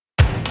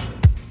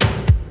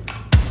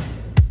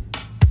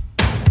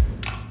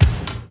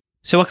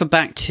So welcome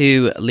back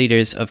to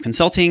Leaders of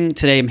Consulting.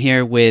 Today I'm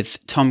here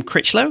with Tom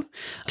Critchlow.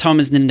 Tom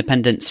is an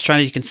independent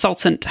strategy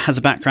consultant, has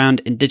a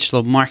background in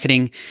digital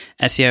marketing,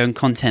 SEO and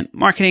content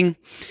marketing.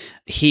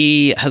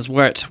 He has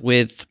worked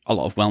with a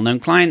lot of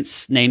well-known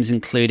clients, names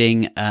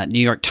including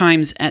New York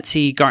Times,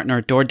 Etsy,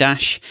 Gartner,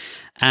 DoorDash.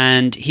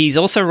 And he's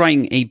also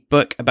writing a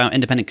book about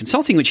independent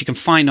consulting, which you can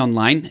find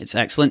online. It's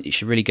excellent. You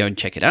should really go and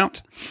check it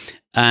out.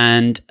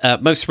 And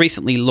most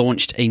recently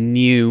launched a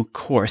new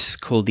course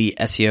called the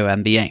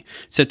SEO MBA.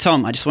 So,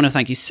 Tom, I just want to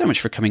thank you so much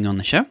for coming on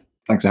the show.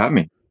 Thanks for having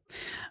me.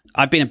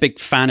 I've been a big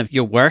fan of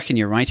your work and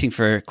your writing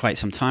for quite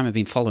some time. I've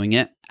been following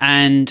it.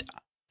 And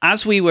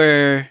as we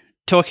were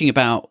talking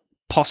about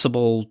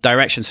possible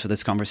directions for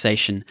this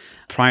conversation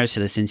prior to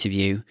this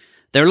interview,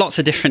 there are lots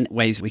of different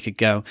ways we could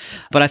go.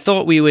 But I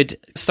thought we would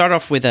start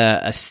off with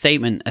a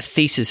statement, a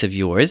thesis of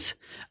yours,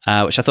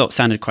 which I thought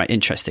sounded quite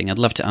interesting. I'd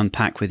love to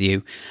unpack with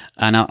you.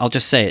 And I'll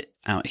just say it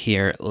out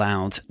here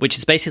loud, which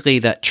is basically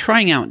that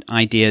trying out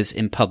ideas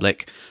in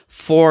public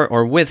for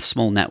or with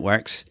small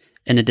networks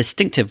in a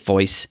distinctive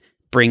voice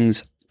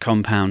brings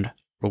compound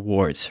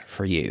rewards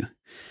for you.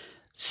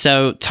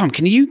 So, Tom,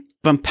 can you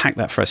unpack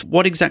that for us?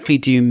 What exactly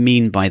do you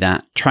mean by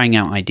that? Trying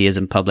out ideas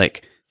in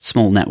public,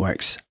 small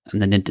networks,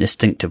 and then a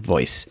distinctive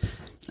voice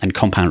and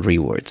compound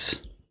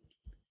rewards.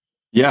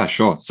 Yeah,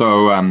 sure.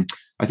 So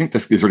I think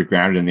this is really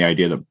grounded in the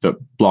idea that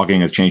blogging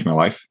has changed my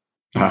life.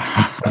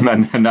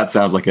 And that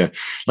sounds like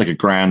a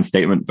grand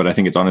statement, but I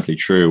think it's honestly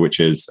true, which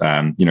is,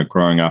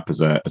 growing up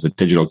as a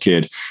digital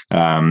kid,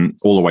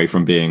 all the way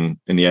from being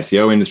in the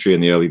SEO industry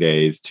in the early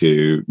days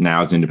to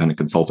now as an independent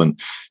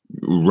consultant,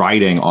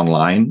 writing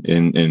online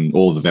in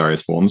all the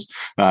various forms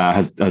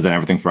has done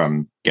everything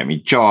from get me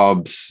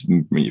jobs,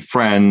 meet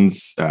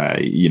friends,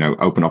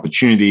 open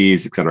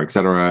opportunities, et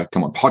cetera,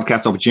 come on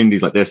podcast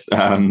opportunities like this.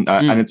 And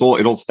it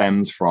all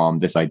stems from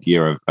this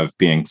idea of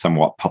being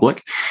somewhat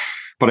public.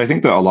 But I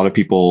think that a lot of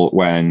people,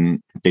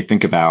 when they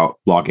think about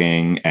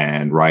blogging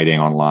and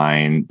writing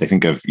online, they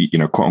think of,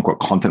 quote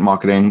unquote, content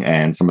marketing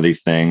and some of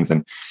these things.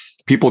 And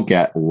people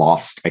get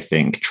lost, I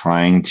think,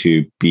 trying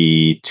to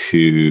be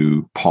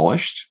too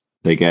polished.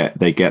 They get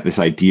this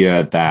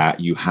idea that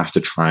you have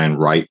to try and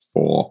write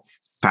for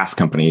Fast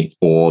Company,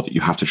 or that you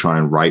have to try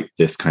and write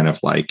this kind of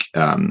like,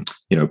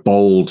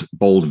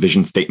 bold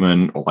vision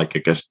statement, or like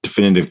a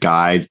definitive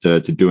guide to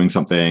doing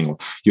something. Or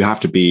you have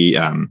to be,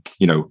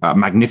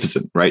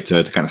 magnificent, right?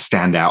 To kind of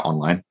stand out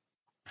online.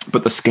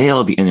 But the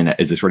scale of the internet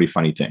is this really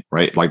funny thing,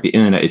 right? Like the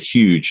internet is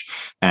huge,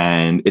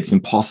 and it's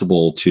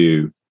impossible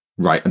to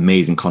write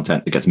amazing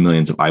content that gets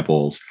millions of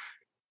eyeballs.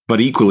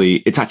 But equally,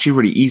 it's actually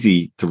really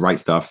easy to write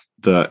stuff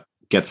that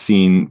gets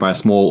seen by a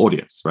small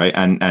audience, right?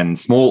 And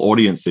small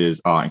audiences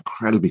are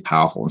incredibly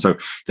powerful. And so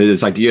there's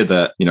this idea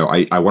that,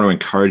 I want to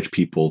encourage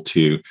people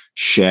to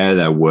share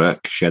their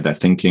work, share their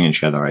thinking, and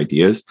share their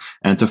ideas,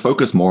 and to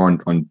focus more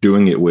on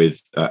doing it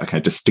with a kind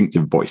of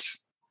distinctive voice.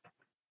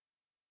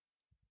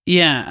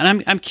 Yeah,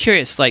 and I'm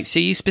curious, so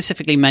you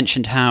specifically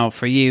mentioned how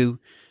for you,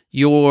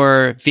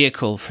 your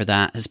vehicle for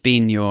that has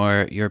been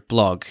your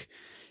blog.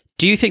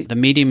 Do you think the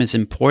medium is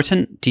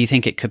important? Do you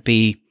think it could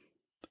be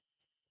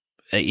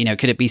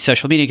could it be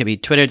social media? Could it be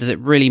Twitter? Does it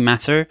really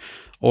matter?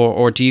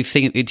 Or do you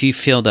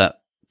feel that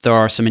there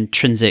are some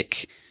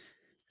intrinsic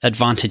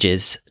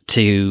advantages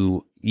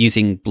to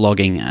using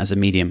blogging as a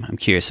medium? I'm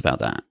curious about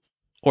that.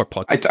 Or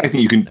podcast. I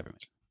think you can.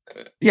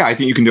 Yeah, I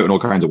think you can do it in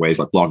all kinds of ways,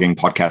 like blogging,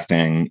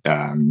 podcasting,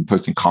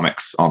 posting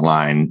comics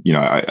online,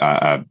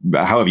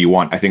 however you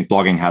want. I think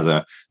blogging has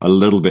a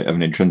little bit of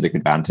an intrinsic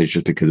advantage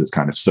just because it's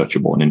kind of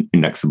searchable and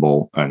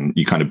indexable, and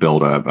you kind of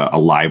build a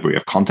library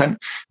of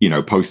content.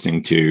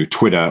 Posting to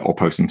Twitter or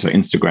posting to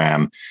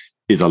Instagram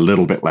is a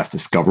little bit less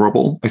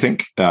discoverable, I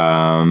think.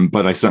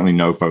 But I certainly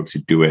know folks who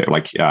do it,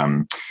 like,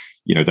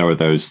 there are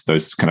those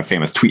kind of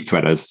famous tweet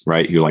threaders,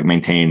 right? Who like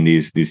maintain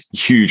these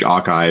huge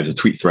archives of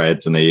tweet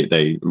threads, and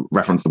they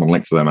reference them and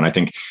link to them. And I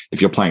think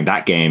if you're playing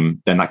that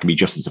game, then that can be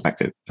just as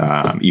effective,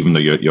 even though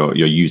you're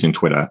using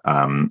Twitter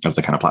as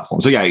the kind of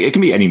platform. So yeah, it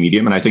can be any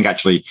medium. And I think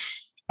actually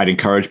I'd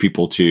encourage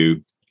people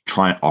to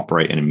try and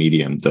operate in a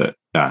medium that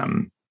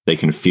they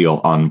can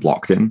feel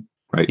unblocked in.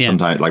 Right. Yeah.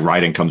 Sometimes like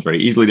writing comes very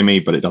easily to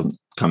me, but it doesn't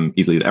come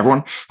easily to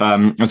everyone.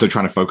 And so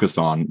trying to focus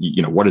on,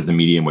 what is the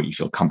medium where you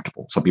feel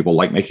comfortable? Some people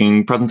like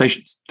making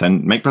presentations,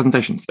 then make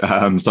presentations.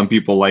 Some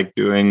people like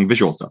doing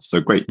visual stuff.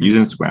 So great, use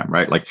Instagram,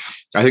 right? Like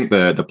I think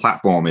the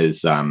platform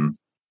is,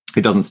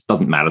 it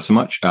doesn't matter so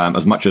much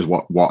as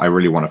what I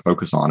really want to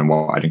focus on, and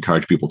what I'd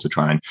encourage people to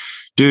try and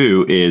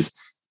do is,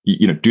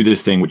 do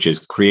this thing, which is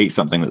create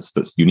something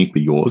that's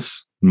uniquely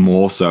yours,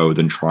 more so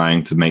than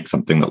trying to make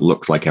something that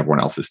looks like everyone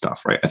else's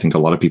stuff, right? I think a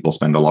lot of people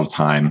spend a lot of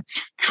time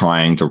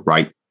trying to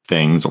write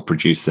things or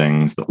produce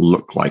things that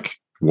look like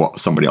what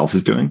somebody else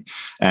is doing.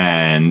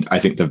 And I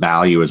think the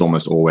value is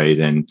almost always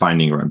in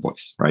finding your own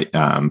voice, right?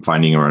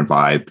 Finding your own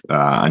vibe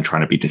and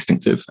trying to be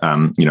distinctive. I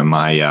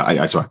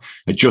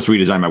just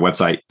redesigned my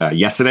website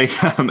yesterday,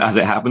 as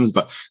it happens.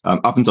 But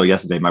up until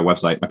yesterday, my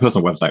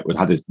personal website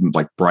had this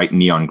like bright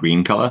neon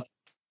green color,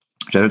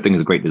 which I don't think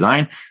is a great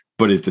design.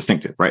 but is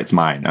distinctive, right? It's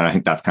mine. And I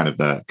think that's kind of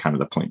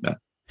the point there.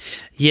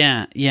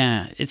 Yeah.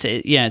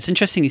 It's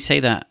interesting you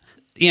say that.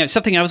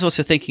 Something I was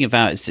also thinking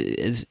about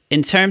is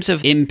in terms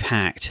of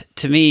impact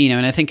to me,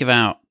 and I think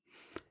about,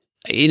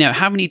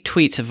 how many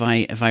tweets have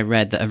I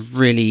read that have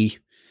really,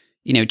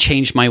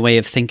 changed my way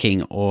of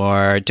thinking,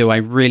 or do I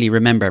really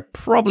remember?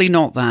 Probably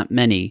not that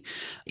many.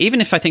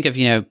 Even if I think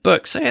of,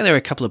 books, there are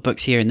a couple of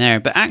books here and there,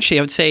 but actually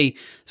I would say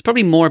it's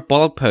probably more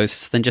blog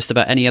posts than just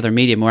about any other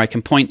medium where I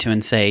can point to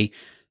and say,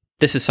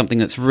 this is something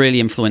that's really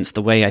influenced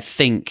the way I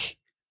think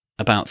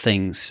about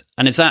things.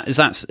 And is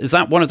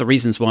that one of the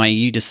reasons why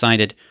you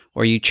decided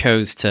or you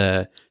chose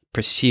to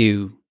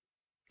pursue?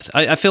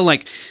 I feel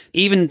like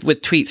even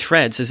with tweet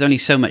threads, there's only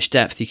so much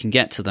depth you can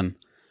get to them.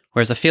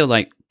 Whereas I feel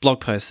like blog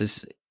posts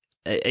is,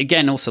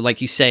 again, also like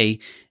you say,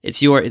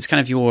 it's your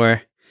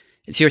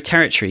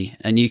territory,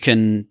 and you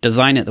can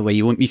design it the way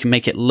you want. You can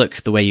make it look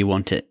the way you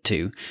want it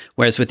to.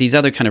 Whereas with these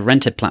other kind of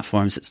rented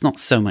platforms, it's not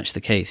so much the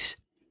case.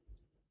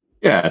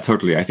 Yeah,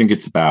 totally. I think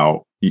it's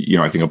about,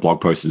 I think a blog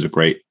post is a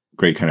great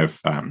kind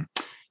of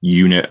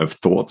unit of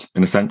thought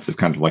in a sense. It's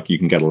kind of like you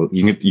can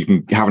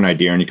have an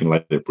idea and you can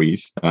let it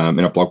breathe in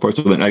a blog post.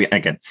 So then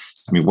again,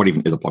 I mean, what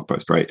even is a blog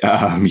post, right?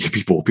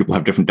 People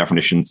have different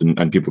definitions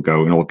and people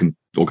go in all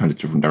kinds of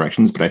different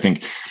directions. But I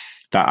think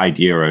that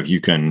idea of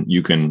you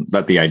can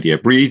let the idea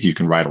breathe, you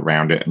can write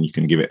around it, and you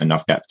can give it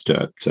enough depth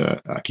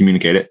to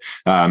communicate it,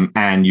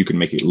 and you can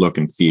make it look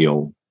and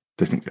feel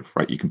distinctive,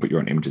 right? You can put your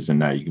own images in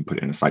there. You can put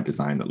it in a site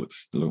design that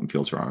looks and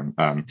feels your own.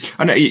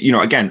 And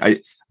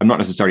again, I'm not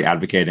necessarily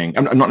advocating.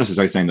 I'm not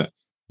necessarily saying that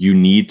you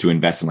need to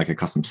invest in like a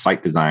custom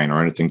site design or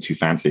anything too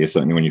fancy.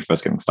 Certainly when you're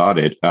first getting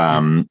started,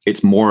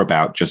 it's more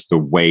about just the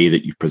way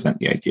that you present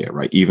the idea,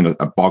 right? Even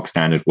a bog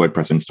standard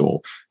WordPress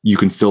install, you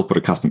can still put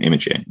a custom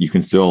image in. You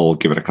can still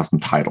give it a custom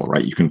title,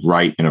 right? You can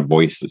write in a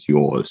voice that's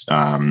yours.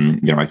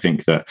 I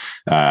think that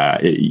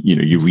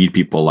you read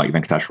people like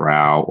Venkatesh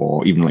Rao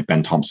or even like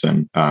Ben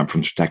Thompson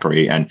from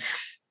Stratechery, and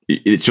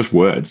it's just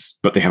words,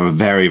 but they have a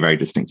very, very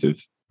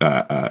distinctive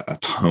a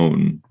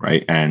tone,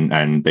 right?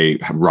 And they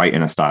write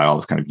in a style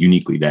that's kind of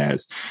uniquely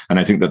theirs. And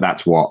I think that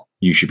that's what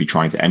you should be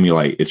trying to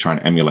emulate, is trying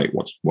to emulate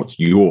what's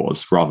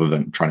yours rather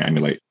than trying to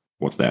emulate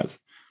what's theirs.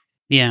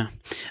 Yeah.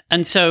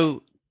 And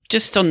so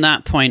just on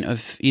that point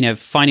of,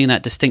 finding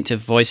that distinctive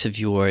voice of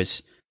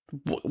yours,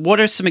 what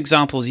are some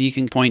examples you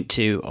can point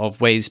to of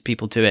ways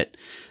people do it?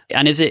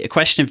 And is it a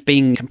question of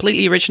being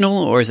completely original,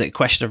 or is it a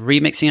question of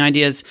remixing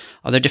ideas?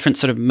 Are there different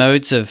sort of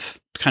modes of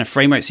kind of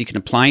frameworks you can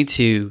apply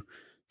to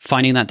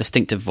finding that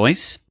distinctive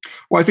voice?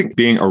 Well, I think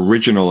being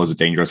original is a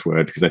dangerous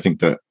word, because I think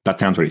that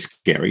sounds really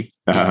scary.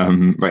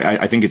 Right?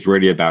 I think it's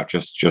really about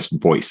just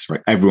voice,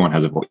 right? Everyone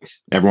has a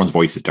voice. Everyone's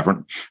voice is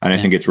different. And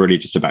I think it's really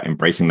just about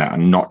embracing that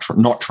and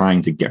not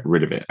trying to get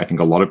rid of it. I think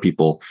a lot of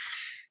people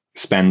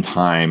spend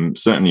time,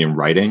 certainly in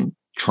writing,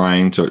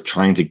 trying to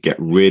get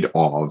rid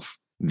of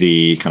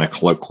the kind of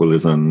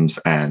colloquialisms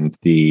and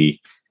the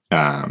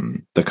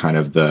kind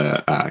of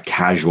the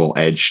casual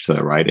edge to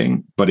the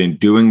writing. But in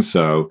doing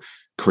so,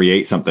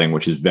 create something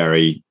which is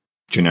very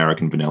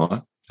generic and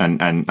vanilla.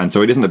 And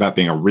so it isn't about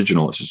being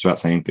original. It's just about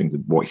saying things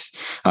with voice.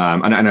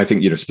 And I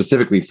think,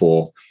 specifically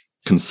for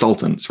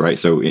consultants, right?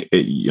 So,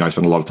 I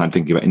spend a lot of time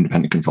thinking about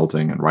independent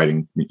consulting and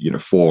writing,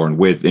 for and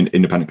with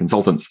independent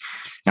consultants.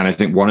 And I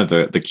think one of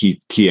the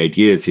key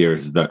ideas here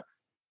is that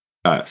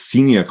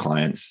senior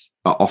clients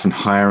are often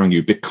hiring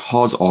you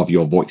because of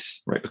your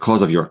voice, right?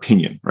 Because of your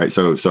opinion, right?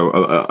 So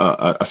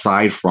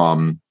aside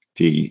from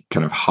the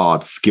kind of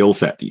hard skill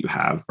set that you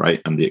have, right,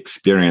 and the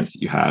experience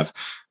that you have,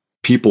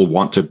 people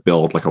want to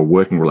build like a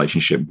working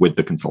relationship with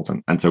the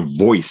consultant. And so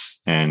voice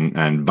and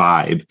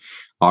vibe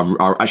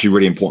are actually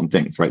really important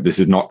things, right? This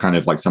is not kind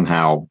of like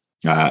somehow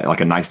like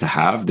a nice to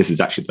have. This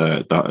is actually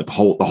the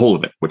whole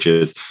of it, which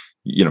is,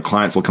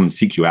 clients will come and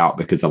seek you out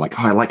because they're like,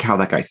 oh, I like how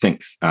that guy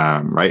thinks,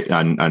 right?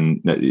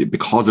 And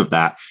because of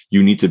that,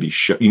 you need to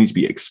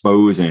be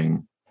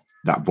exposing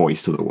that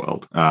voice to the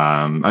world.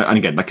 And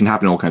again, that can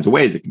happen in all kinds of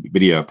ways. It can be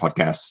video,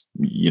 podcasts,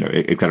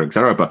 et cetera, et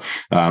cetera. But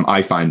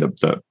I find that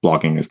the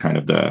blogging is kind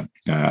of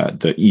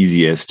the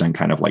easiest and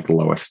kind of like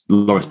lowest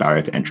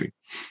barrier to entry.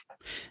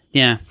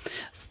 Yeah.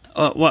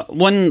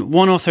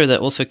 One author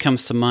that also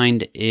comes to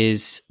mind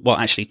is, well,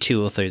 actually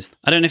two authors.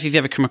 I don't know if you've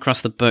ever come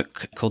across the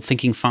book called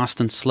Thinking Fast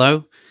and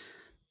Slow.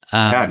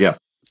 Yeah.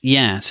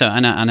 Yeah. So,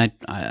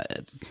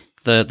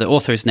 the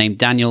author's named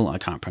Daniel. I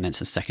can't pronounce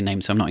his second name,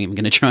 so I'm not even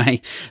going to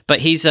try. But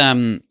he's,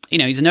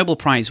 he's a Nobel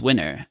Prize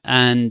winner,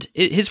 and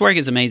his work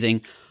is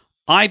amazing.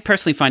 I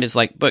personally find his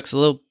books a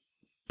little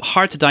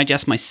hard to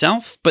digest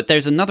myself. But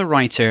there's another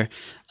writer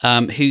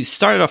who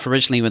started off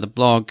originally with a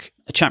blog,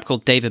 a chap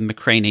called David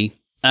McCraney.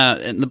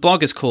 And the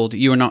blog is called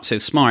 "You Are Not So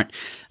Smart."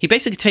 He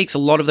basically takes a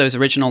lot of those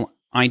original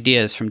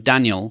ideas from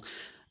Daniel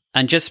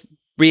and just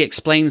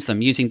re-explains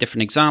them using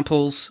different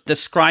examples,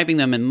 describing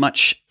them in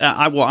much,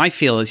 what I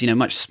feel is,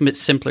 much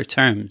simpler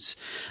terms,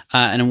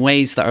 and in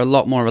ways that are a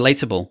lot more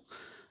relatable.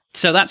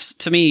 So that's,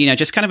 to me,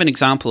 just kind of an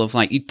example of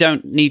you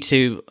don't need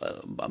to,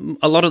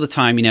 a lot of the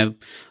time, a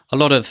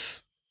lot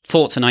of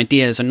thoughts and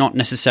ideas are not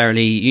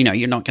necessarily,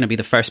 you're not going to be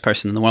the first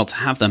person in the world to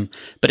have them,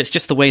 but it's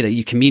just the way that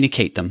you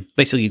communicate them.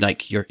 Basically,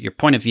 like your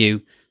point of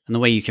view and the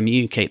way you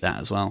communicate that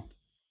as well.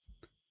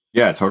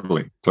 Yeah,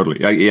 totally.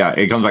 Yeah,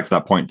 it comes back to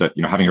that point that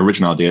having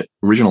original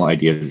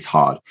ideas is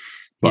hard,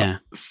 but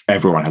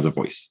everyone has a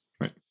voice,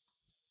 right?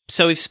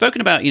 So we've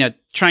spoken about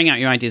trying out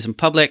your ideas in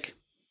public.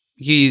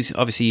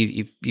 Obviously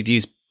you've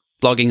used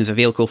blogging as a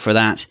vehicle for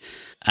that,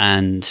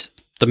 and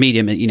the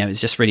medium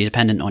is just really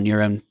dependent on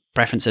your own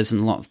preferences in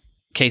a lot of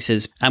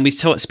cases. And we've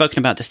spoken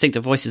about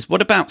distinctive voices.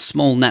 What about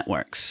small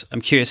networks?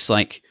 I'm curious,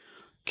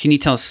 can you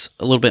tell us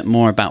a little bit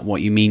more about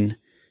what you mean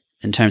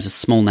in terms of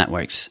small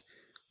networks?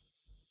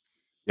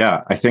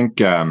 Yeah, I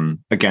think, again,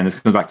 this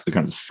comes back to the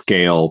kind of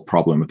scale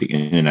problem with the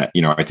internet.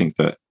 I think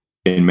that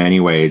in many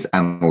ways,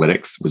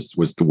 analytics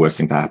was the worst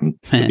thing to happen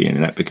to the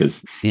internet,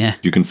 because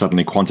you can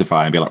suddenly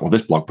quantify and be like, well,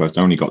 this blog post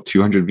only got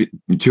 200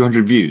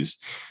 views,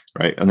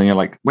 right? And then you're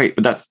like, wait,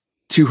 but that's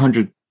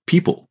 200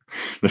 people.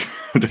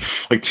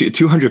 Like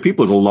 200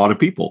 people is a lot of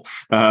people,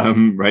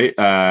 right?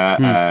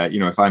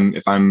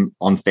 If I'm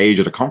on stage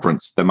at a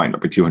conference, there might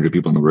not be 200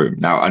 people in the room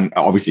now, and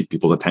obviously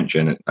people's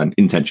attention and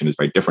intention is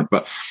very different.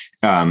 But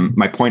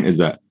my point is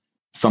that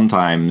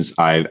sometimes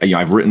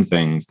I've written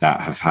things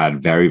that have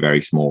had very,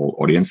 very small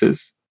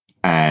audiences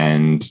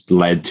and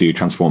led to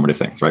transformative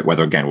things, right?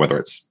 Whether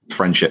it's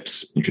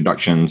friendships,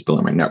 introductions,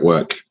 building my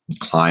network,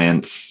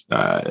 clients,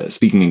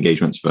 speaking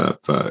engagements for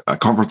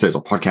conferences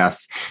or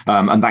podcasts,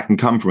 and that can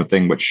come from a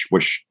thing which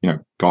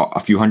got a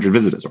few hundred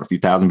visitors or a few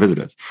thousand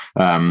visitors.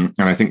 And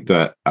I think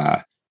that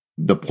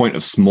the point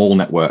of small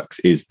networks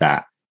is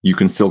that you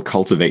can still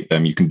cultivate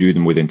them, you can do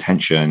them with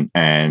intention,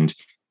 and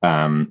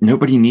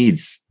nobody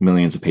needs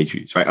millions of page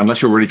views, right?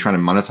 Unless you're really trying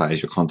to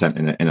monetize your content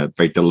in a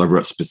very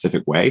deliberate,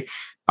 specific way.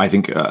 I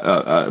think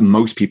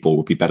most people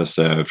would be better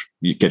served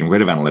getting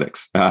rid of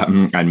analytics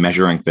and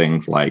measuring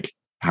things like,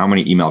 how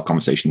many email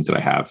conversations did I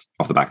have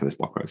off the back of this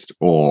blog post?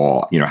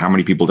 Or, how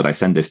many people did I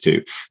send this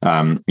to?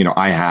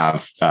 I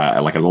have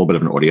like a little bit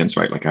of an audience,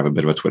 right? Like I have a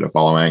bit of a Twitter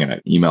following and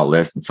an email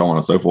list and so on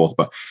and so forth.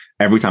 But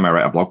every time I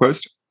write a blog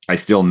post, I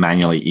still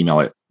manually email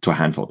it to a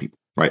handful of people.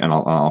 Right. And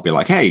I'll be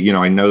like, hey,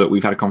 I know that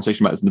we've had a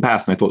conversation about this in the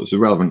past and I thought this was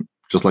relevant,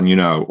 just letting you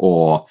know.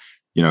 Or,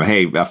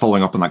 hey,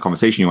 following up on that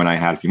conversation you and I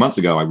had a few months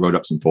ago, I wrote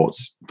up some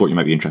thoughts, thought you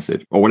might be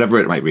interested, or whatever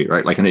it might be.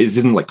 Right. Like, and it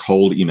isn't like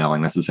cold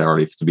emailing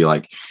necessarily to be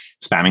like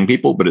spamming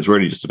people, but it's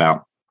really just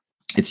about,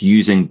 it's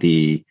using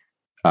the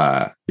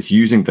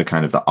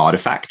kind of the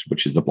artifact,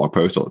 which is the blog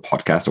post or the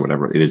podcast or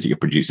whatever it is that you're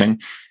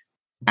producing,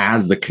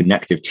 as the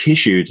connective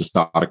tissue to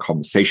start a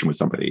conversation with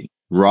somebody,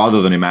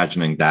 rather than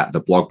imagining that the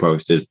blog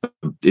post is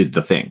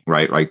the thing,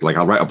 right? Like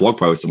I'll write a blog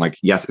post and like,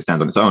 yes, it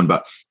stands on its own,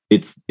 but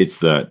it's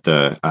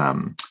the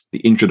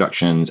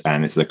introductions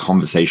and it's the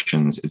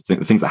conversations, it's the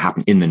things that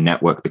happen in the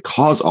network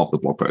because of the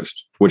blog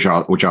post, which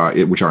are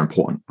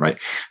important, right?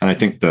 And I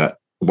think that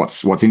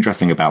what's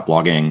interesting about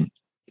blogging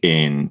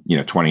in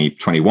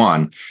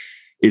 2021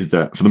 is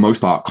that for the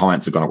most part,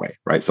 comments have gone away,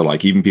 right? So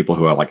like even people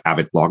who are like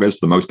avid bloggers,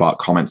 for the most part,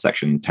 comment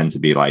section tend to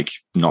be like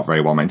not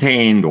very well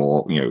maintained,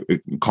 or,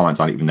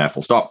 comments aren't even there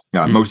full stop.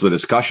 Most of the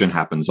discussion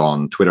happens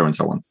on Twitter and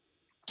so on.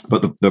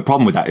 But the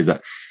problem with that is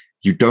that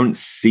you don't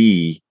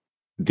see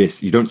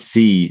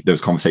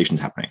those conversations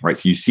happening, right?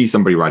 So you see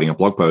somebody writing a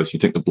blog post, you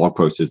think the blog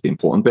post is the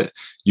important bit.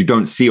 You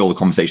don't see all the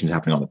conversations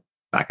happening on the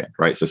back end,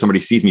 right? So somebody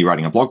sees me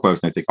writing a blog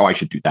post and they think, oh, I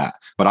should do that.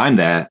 But I'm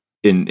there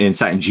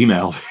sat in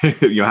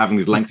Gmail, you're having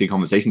these lengthy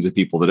conversations with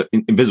people that are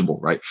invisible,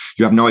 right?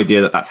 You have no idea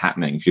that that's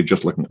happening if you're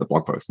just looking at the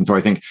blog post. And so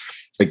I think,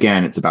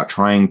 again, it's about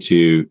trying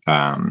to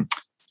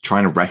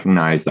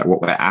recognize that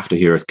what we're after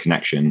here is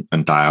connection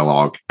and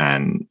dialogue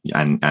and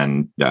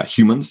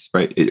humans,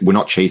 right? We're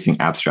not chasing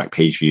abstract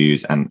page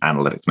views and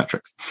analytics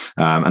metrics.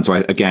 And so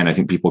I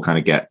think people kind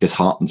of get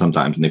disheartened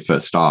sometimes when they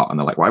first start and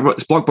they're like, well, I wrote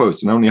this blog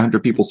post and only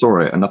 100 people saw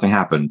it and nothing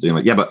happened. And you're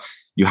like, yeah, but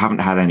you haven't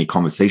had any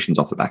conversations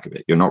off the back of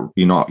it. You're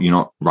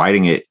not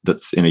writing it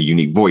that's in a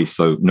unique voice,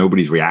 so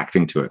nobody's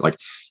reacting to it. Like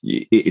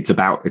it's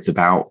about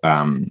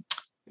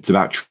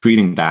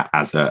treating that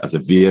as a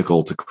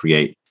vehicle to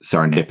create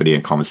serendipity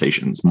and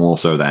conversations, more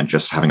so than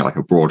just having like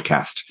a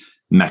broadcast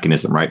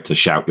mechanism, right, to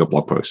shout your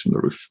blog post from the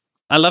roof.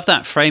 I love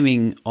that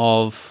framing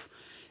of,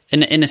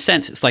 in a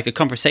sense, it's like a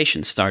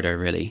conversation starter,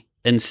 really.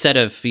 Instead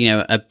of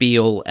a be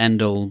all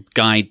end all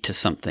guide to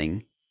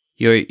something,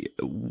 you're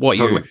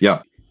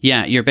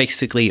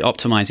basically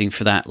optimizing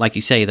for that, like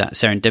you say, that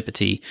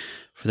serendipity,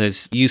 for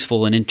those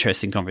useful and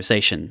interesting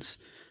conversations.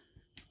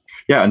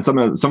 Yeah, and some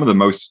of the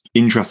most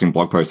interesting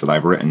blog posts that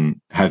I've written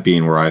have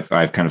been where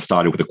I've kind of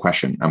started with a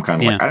question. I'm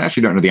kind of like, I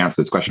actually don't know the answer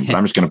to this question, but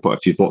I'm just going to put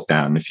a few thoughts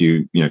down,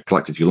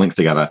 collect a few links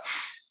together.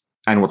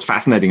 And what's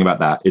fascinating about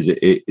that is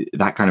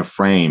that kind of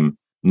frame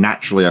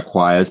naturally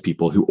acquires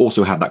people who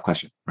also have that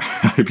question,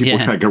 People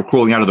kind of go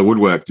crawling out of the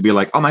woodwork to be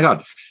like, oh my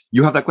God,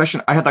 you have that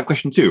question. I had that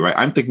question too, right?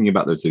 I'm thinking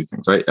about those things,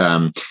 right?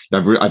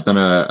 I've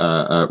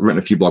done written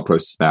a few blog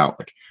posts about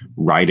like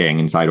writing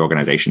inside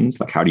organizations.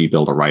 Like, how do you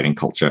build a writing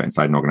culture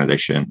inside an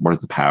organization? What is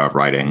the power of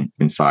writing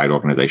inside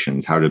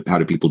organizations? How do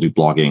people do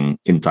blogging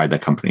inside their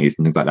companies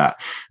and things like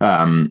that?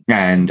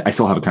 And I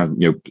still have a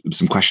kind of,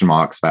 some question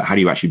marks about how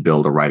do you actually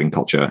build a writing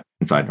culture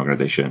inside an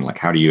organization? Like,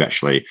 how do you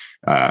actually,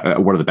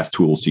 what are the best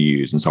tools to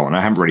use and so on?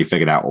 I haven't really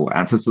figured out all the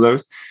answers to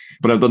those,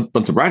 but I've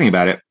done some writing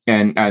about it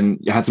and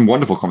had some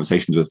wonderful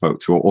conversations with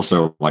folks who are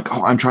also like,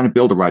 oh, I'm trying to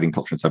build a writing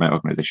culture inside my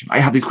organization. I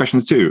have these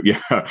questions too.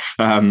 Yeah.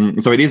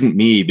 So it isn't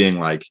me being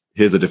like,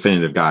 here's a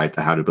definitive guide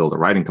to how to build a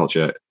writing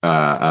culture,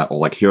 or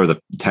like, here are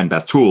the 10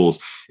 best tools.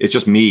 It's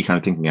just me kind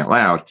of thinking out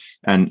loud,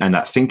 and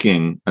that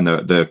thinking and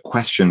the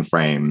question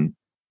frame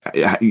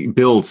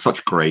builds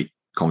such great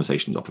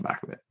conversations off the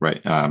back of it.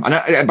 Right.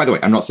 And by the way,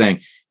 I'm not saying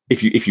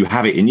if you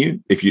have it in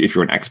you, if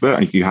you're an expert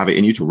and if you have it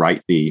in you to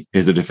write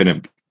here's a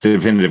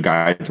definitive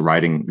guide to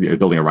writing,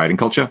 building a writing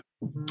culture,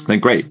 then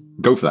great,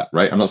 go for that,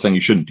 right? I'm not saying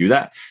you shouldn't do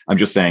that. I'm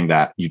just saying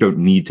that you don't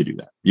need to do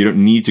that. You don't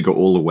need to go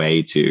all the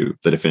way to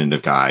the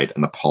definitive guide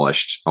and the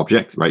polished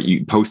object, right?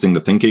 You posting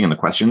the thinking and the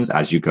questions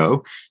as you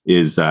go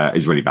is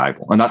really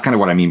valuable. And that's kind of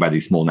what I mean by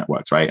these small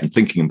networks, right? And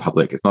thinking in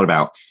public, it's not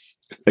about,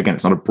 again,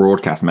 it's not a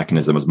broadcast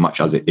mechanism as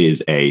much as it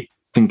is a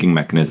thinking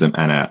mechanism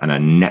and a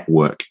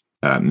network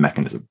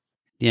mechanism.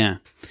 Yeah.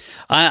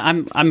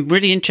 I'm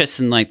really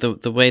interested in like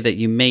the way that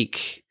you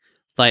make,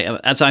 like,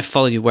 as I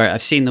follow your work,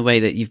 I've seen the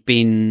way that you've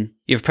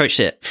approached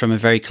it from a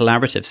very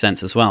collaborative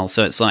sense as well.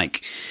 So it's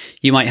like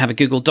you might have a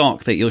Google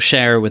Doc that you'll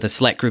share with a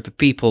select group of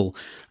people,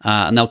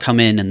 and they'll come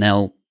in and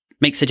they'll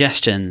make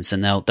suggestions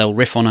and they'll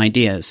riff on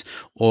ideas.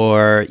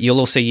 Or you'll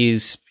also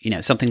use,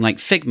 something like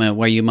Figma,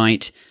 where you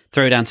might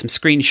throw down some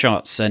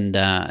screenshots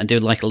and do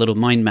like a little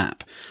mind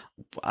map.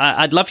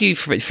 I'd love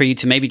for you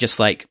to maybe just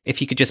like, if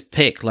you could just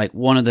pick like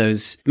one of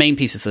those main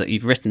pieces that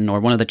you've written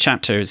or one of the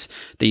chapters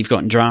that you've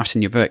got in draft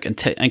in your book and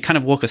kind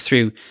of walk us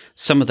through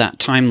some of that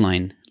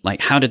timeline.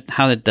 Like how did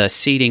the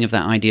seeding of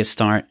that idea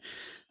start?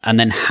 And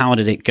then how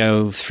did it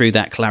go through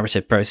that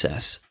collaborative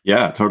process?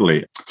 Yeah,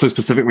 totally. So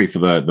specifically for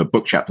the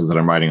book chapters that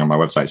I'm writing on my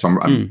website. So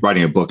I'm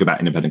writing a book about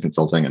independent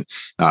consulting, and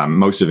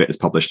most of it is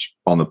published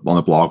on the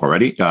blog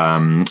already.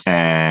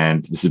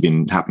 And this has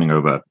been happening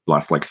over the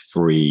last like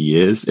 3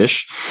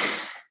 years-ish.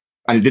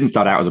 And it didn't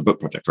start out as a book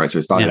project, right? So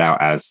it started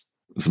out as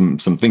some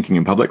thinking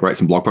in public, right?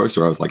 Some blog posts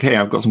where I was like, hey,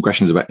 I've got some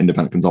questions about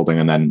independent consulting,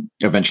 and then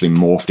eventually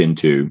morphed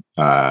into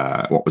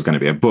what was going to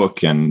be a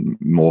book and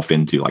morphed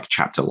into like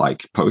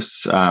chapter-like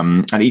posts.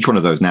 And each one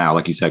of those now,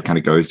 like you said, kind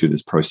of goes through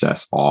this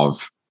process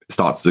of,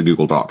 starts as a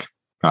Google Doc.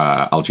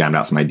 I'll jam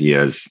out some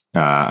ideas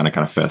and a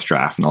kind of first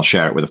draft, and I'll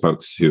share it with the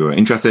folks who are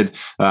interested.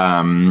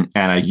 And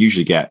I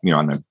usually get, I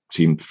don't know,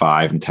 between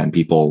 5 and 10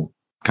 people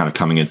kind of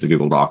coming into the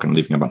Google Doc and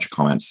leaving a bunch of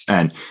comments.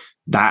 And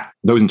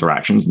those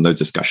interactions and those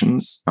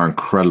discussions are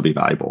incredibly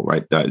valuable,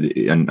 right?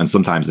 And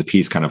sometimes the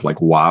piece kind of like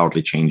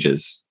wildly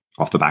changes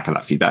off the back of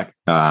that feedback.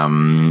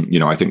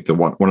 I think that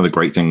one of the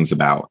great things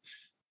about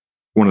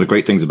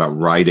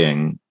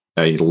writing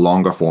a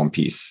longer form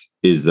piece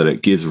is that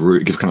it gives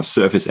kind of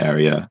surface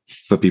area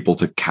for people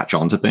to catch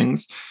on to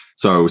things.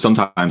 So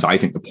sometimes I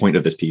think the point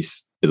of this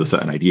piece is a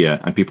certain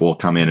idea, and people will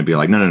come in and be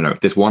like, no,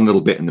 this one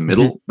little bit in the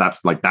middle, that's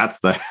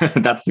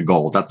the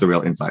goal, that's the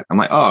real insight. I'm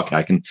like, oh, okay,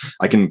 I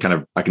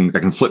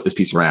can flip this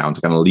piece around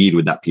to kind of lead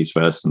with that piece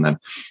first and then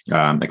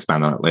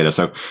expand on it later.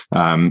 So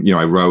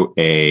I wrote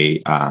a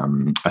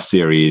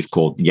series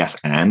called Yes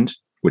and,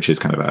 which is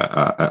kind of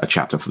a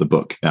chapter for the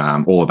book,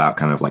 all about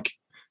kind of like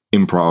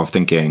improv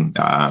thinking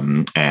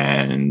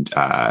and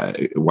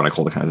what I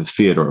call the kind of the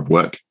theater of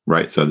work,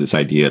 right? So this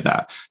idea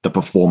that the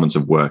performance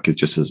of work is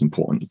just as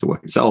important as the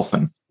work itself,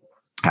 and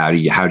how do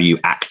you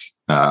act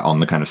on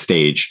the kind of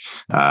stage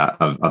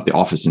of the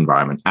office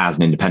environment as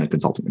an independent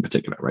consultant in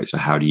particular, right? So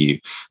how do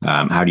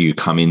you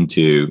come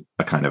into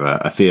a kind of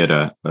a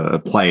theater, a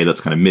play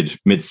that's kind of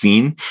mid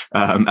scene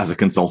as a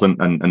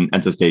consultant and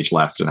enter stage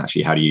left, and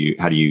actually how do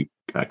you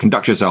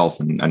conduct yourself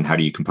and how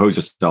do you compose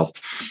yourself?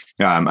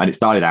 And it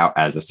started out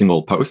as a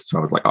single post. So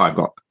I was like, oh, I've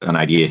got an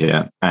idea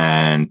here.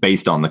 And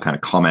based on the kind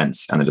of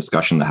comments and the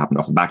discussion that happened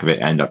off the back of it,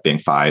 it ended up being a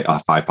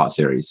 5-part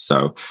series.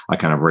 So I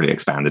kind of really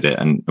expanded it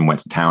and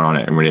went to town on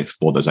it and really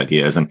explored those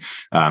ideas. And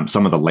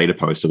some of the later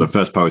posts, so the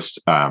first post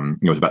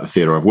was about the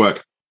theater of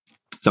work.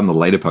 Some of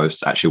the later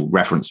posts actually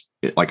referenced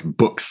like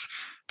books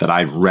that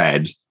I'd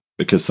read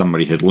because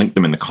somebody had linked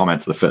them in the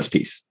comments of the first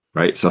piece.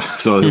 Right. So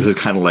this is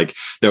kind of like,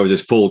 there was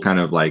this full kind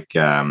of like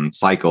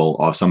cycle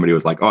of somebody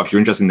was like, oh, if you're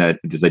interested in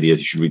these ideas,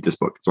 you should read this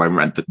book. So I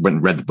went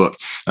and read the book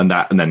and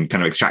then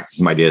kind of extracted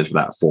some ideas for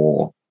that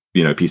for,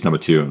 piece number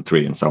 2 and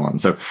 3 and so on.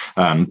 So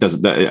and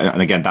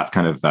again, that's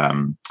kind of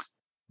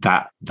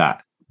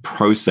that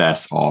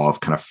process of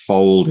kind of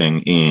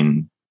folding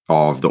in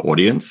of the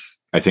audience.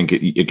 I think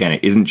it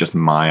isn't just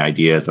my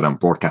ideas that I'm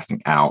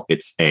broadcasting out.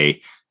 It's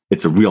a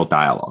real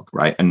dialogue.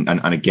 Right. And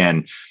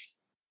again,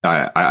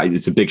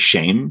 it's a big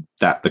shame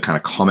that the kind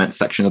of comment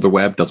section of the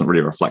web doesn't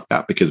really reflect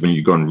that, because when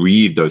you go and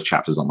read those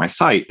chapters on my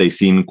site, they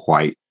seem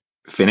quite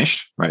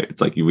finished, right?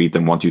 It's like you read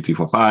them 1, 2, 3,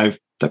 4, 5,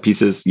 they're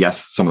pieces.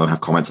 Yes, some of them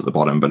have comments at the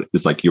bottom, but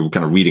it's like you're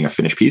kind of reading a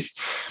finished piece.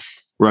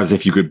 Whereas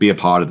if you could be a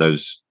part of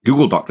those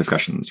Google Doc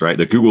discussions, right?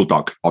 The Google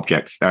Doc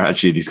objects are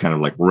actually these kind of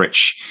like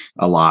rich,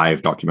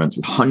 alive documents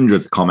with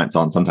hundreds of comments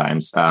on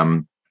sometimes.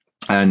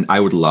 And I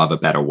would love a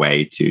better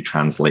way to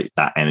translate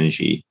that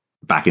energy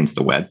back into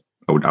the web.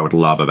 I would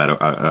love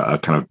a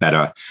kind of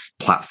better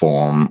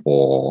platform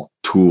or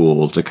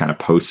tool to kind of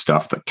post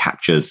stuff that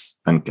captures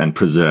and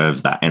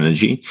preserves that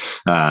energy,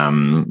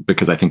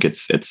 because I think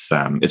it's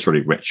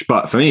really rich.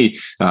 But for me,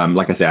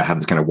 like I say, I have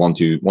this kind of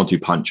one-two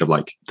punch of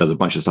like, there's a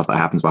bunch of stuff that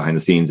happens behind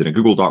the scenes in a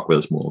Google Doc with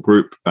a small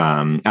group.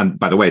 And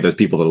by the way, those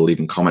people that are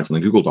leaving comments in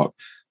the Google Doc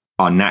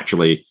are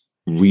naturally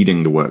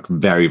reading the work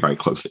very, very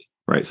closely.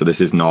 Right. So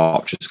this is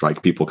not just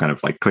like people kind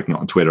of like clicking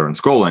on Twitter and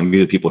scrolling.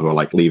 These are people who are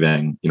like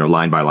leaving,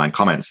 line by line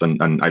comments.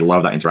 And I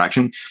love that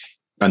interaction.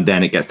 And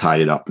then it gets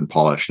tidied up and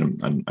polished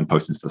and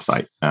posted to the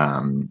site.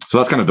 So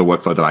that's kind of the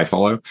workflow that I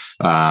follow.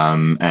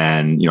 And,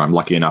 I'm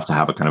lucky enough to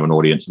have a kind of an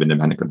audience of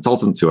independent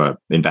consultants who are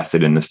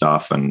invested in this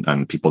stuff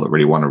and people that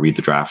really want to read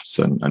the drafts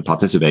and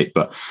participate.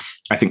 But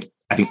I think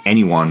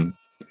anyone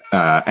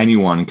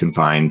can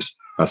find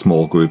a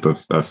small group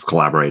of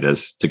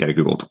collaborators to get a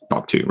Google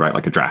Doc to, right?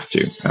 Like a draft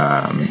to.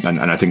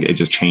 And I think it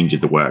just changes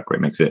the work,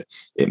 right?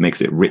 It makes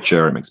it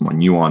richer, it makes it more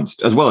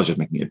nuanced, as well as just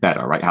making it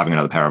better, right? Having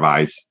another pair of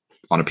eyes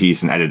on a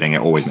piece and editing it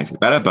always makes it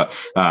better. But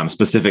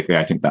specifically,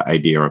 I think that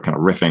idea of kind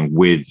of riffing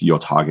with your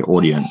target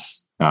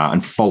audience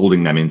and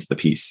folding them into the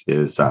piece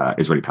is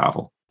really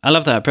powerful. I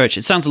love that approach.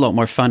 It sounds a lot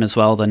more fun as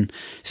well than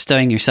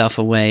stowing yourself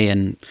away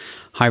and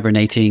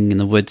hibernating in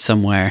the woods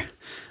somewhere.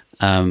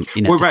 I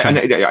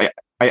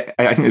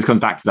think this comes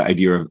back to that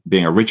idea of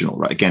being original,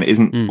 right? Again, it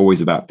isn't always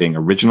about being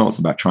original. It's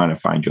about trying to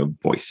find your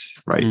voice,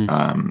 right?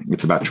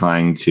 It's about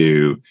trying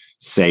to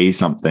say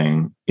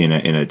something in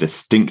a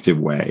distinctive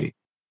way,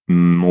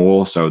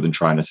 more so than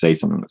trying to say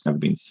something that's never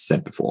been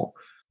said before.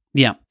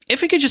 Yeah.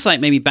 If we could just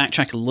like maybe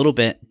backtrack a little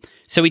bit.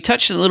 So we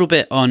touched a little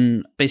bit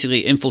on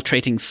basically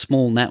infiltrating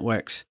small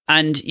networks,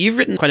 and you've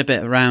written quite a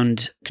bit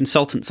around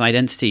consultants'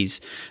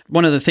 identities.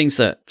 One of the things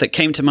that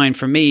came to mind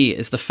for me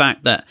is the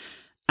fact that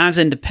as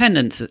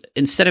independents,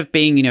 instead of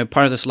being,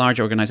 part of this large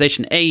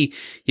organization,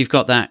 you've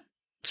got that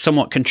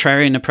somewhat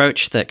contrarian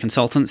approach that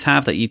consultants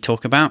have that you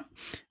talk about,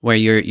 where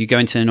you go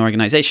into an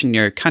organization,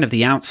 you're kind of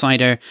the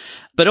outsider,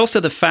 but also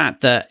the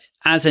fact that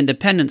as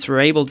independents, we're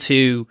able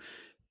to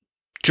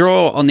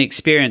draw on the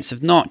experience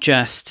of not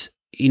just,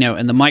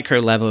 in the micro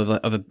level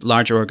of a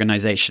larger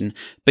organization,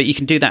 but you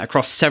can do that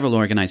across several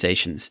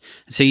organizations.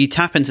 So you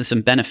tap into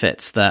some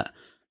benefits that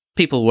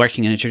people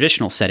working in a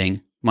traditional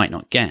setting might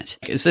not get.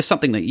 Is this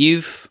something that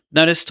you've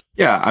noticed?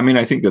 Yeah, I mean,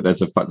 I think that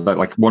there's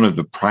like one of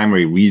the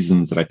primary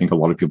reasons that I think a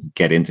lot of people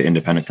get into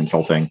independent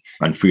consulting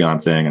and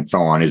freelancing and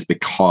so on is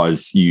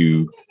because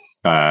you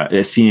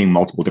are seeing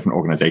multiple different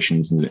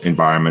organizations and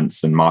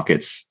environments and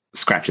markets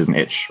scratches an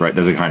itch, right?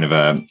 There's a kind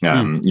of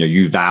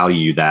you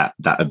value that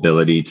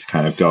ability to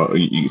kind of go,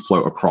 you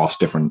float across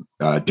different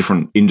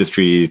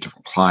industries,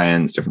 different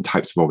clients, different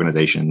types of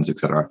organizations, et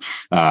cetera.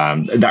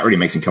 That really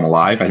makes me come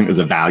alive. I think there's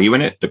a value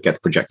in it that gets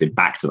projected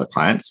back to the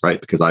clients,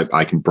 right? Because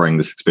I can bring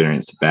this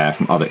experience to bear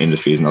from other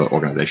industries and other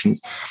organizations.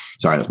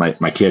 Sorry, that's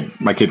my kid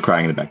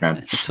crying in the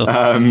background. So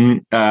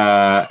some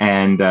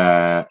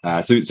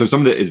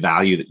of it is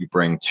value that you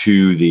bring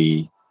to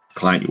the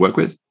client you work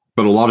with.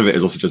 But a lot of it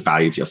is also just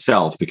value to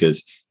yourself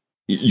because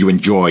you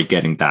enjoy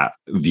getting that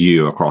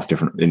view across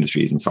different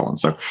industries and so on.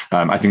 So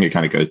I think it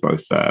kind of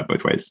goes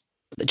both ways.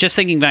 Just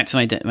thinking back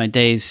to my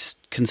days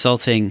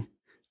consulting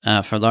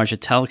for larger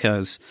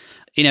telcos,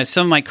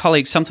 some of my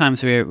colleagues,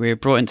 sometimes we were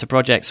brought into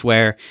projects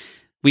where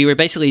we were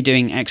basically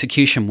doing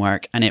execution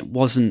work and it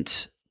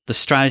wasn't the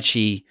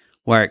strategy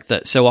work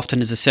that so often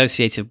is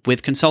associated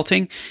with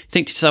consulting. You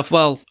think to yourself,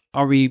 well,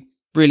 are we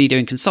really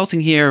doing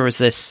consulting here, or is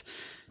this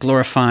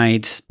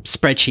glorified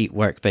spreadsheet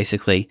work,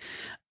 basically?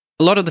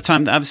 A lot of the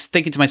time I was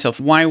thinking to myself,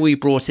 why are we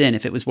brought in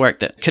if it was work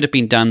that could have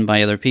been done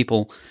by other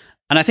people?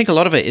 And I think a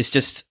lot of it is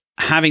just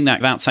having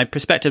that outside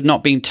perspective,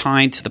 not being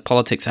tied to the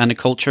politics and the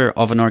culture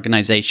of an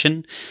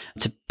organization,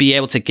 to be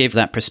able to give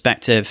that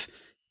perspective,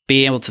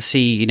 be able to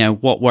see,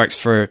 what works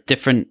for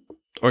different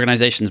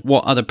organizations,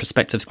 what other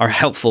perspectives are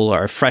helpful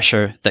or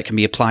fresher that can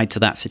be applied to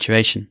that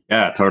situation.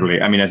 Yeah,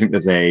 totally. I mean, I think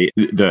there's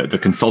the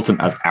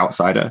consultant as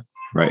outsider,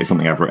 right? It's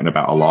something I've written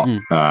about a lot.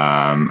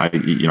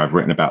 I've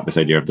written about this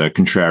idea of the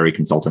contrary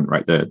consultant,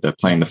 right? The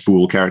playing the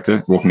fool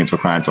character, walking into a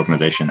client's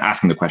organization,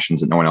 asking the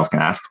questions that no one else can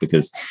ask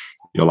because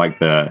you're like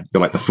the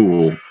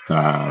fool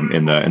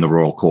in the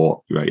royal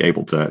court. You're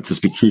able to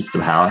speak truth to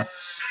the power.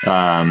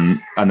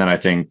 And then I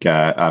think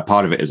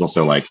part of it is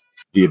also like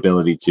the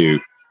ability to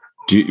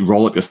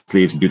roll up your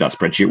sleeves and do that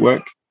spreadsheet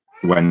work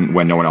when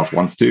no one else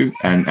wants to.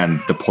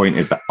 And the point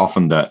is that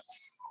often that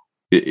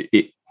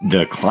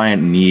the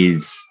client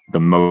needs the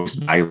most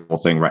valuable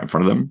thing right in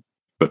front of them.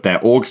 but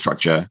their org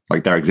structure,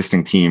 like their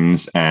existing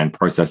teams and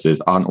processes,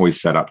 aren't always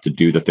set up to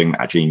do the thing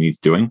that actually needs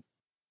doing,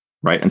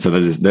 right? And so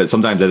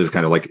sometimes there's this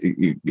kind of like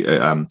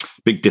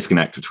big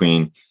disconnect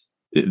between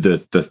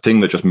the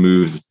thing that just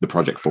moves the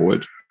project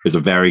forward is a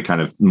very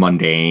kind of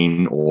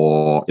mundane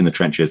or in the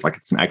trenches, like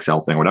it's an Excel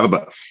thing or whatever,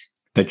 but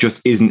there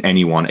just isn't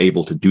anyone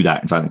able to do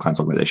that inside the client's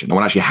organization. No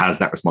one actually has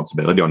that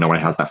responsibility, or no one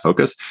has that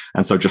focus.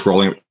 And so just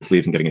rolling up the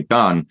sleeves and getting it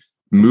done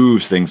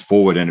moves things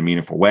forward in a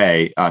meaningful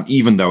way,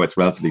 even though it's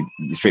relatively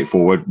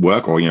straightforward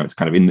work, or it's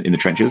kind of in the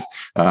trenches.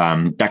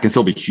 That can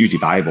still be hugely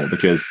valuable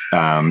because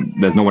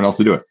there's no one else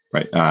to do it,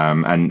 right?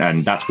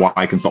 And that's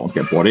why consultants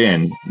get brought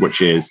in,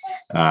 which is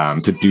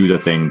to do the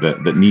thing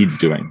that needs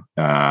doing,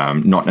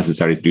 not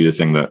necessarily to do the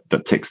thing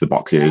that ticks the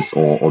boxes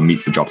or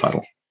meets the job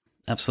title.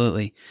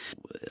 Absolutely.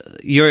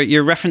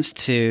 Your reference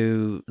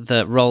to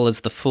the role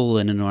as the fool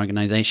in an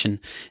organization,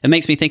 it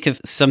makes me think of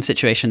some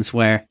situations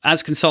where,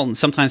 as consultants,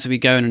 sometimes we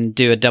go and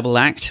do a double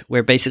act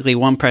where basically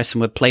one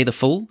person would play the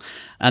fool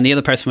and the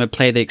other person would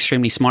play the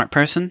extremely smart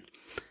person.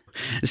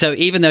 So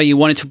even though you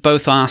wanted to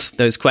both ask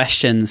those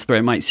questions where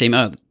it might seem,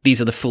 oh,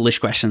 these are the foolish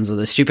questions or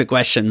the stupid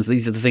questions,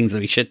 these are the things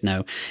that we should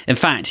know. In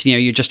fact,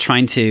 you're just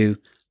trying to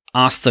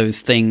ask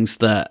those things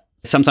that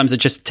sometimes it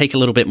just take a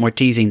little bit more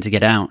teasing to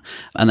get out,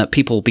 and that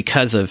people,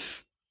 because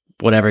of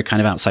whatever kind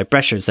of outside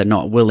pressures, they're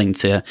not willing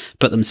to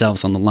put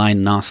themselves on the line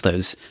and ask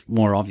those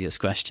more obvious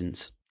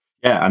questions.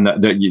 Yeah, and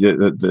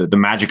the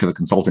magic of the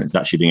consultant is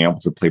actually being able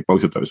to play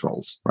both of those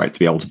roles, right? To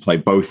be able to play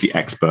both the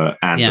expert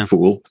and the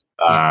fool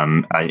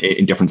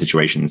in different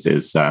situations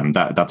is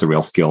that's a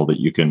real skill that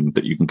you can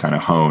kind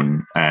of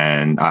hone,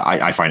 and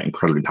I find it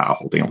incredibly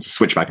powerful. Being able to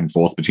switch back and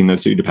forth between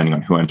those two, depending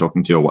on who I'm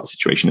talking to or what the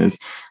situation is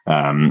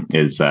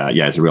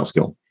a real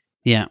skill.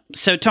 Yeah.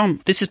 So, Tom,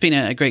 this has been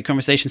a great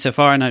conversation so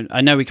far, and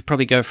I know we could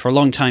probably go for a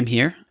long time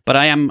here, but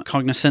I am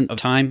cognizant of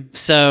time.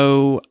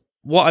 So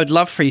what I'd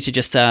love for you to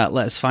just let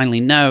us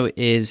finally know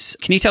is,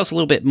 can you tell us a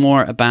little bit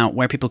more about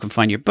where people can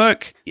find your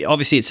book?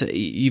 Obviously,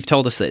 you've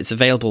told us that it's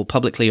available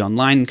publicly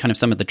online, kind of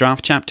some of the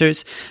draft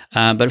chapters.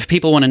 But if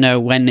people want to know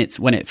when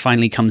it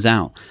finally comes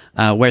out,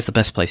 where's the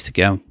best place to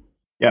go?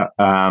 Yeah,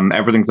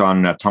 everything's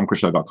on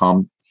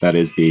tomcritchlow.com. That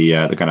is the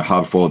kind of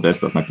hub for this.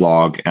 That's my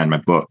blog and my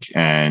book,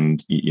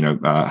 and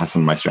has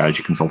some of my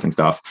strategy consulting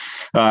stuff.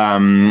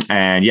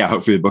 And yeah,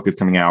 hopefully the book is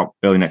coming out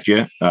early next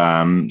year.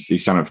 So you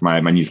sign up for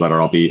my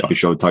newsletter, I'll be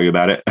sure to tell you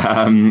about it.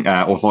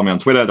 Or follow me on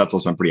Twitter. That's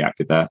also, I'm pretty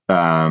active there.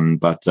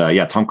 But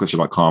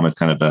tomcritchlow.com is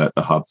kind of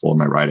the hub for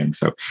my writing.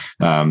 So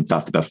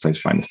that's the best place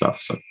to find the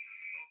stuff. So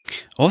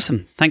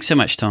awesome! Thanks so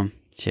much, Tom.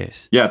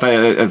 Cheers. Yeah,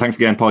 thanks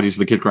again. Apologies for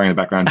the kid crying in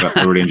the background, but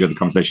I really enjoyed the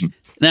conversation.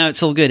 No,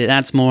 it's all good. It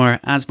adds more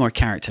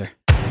character.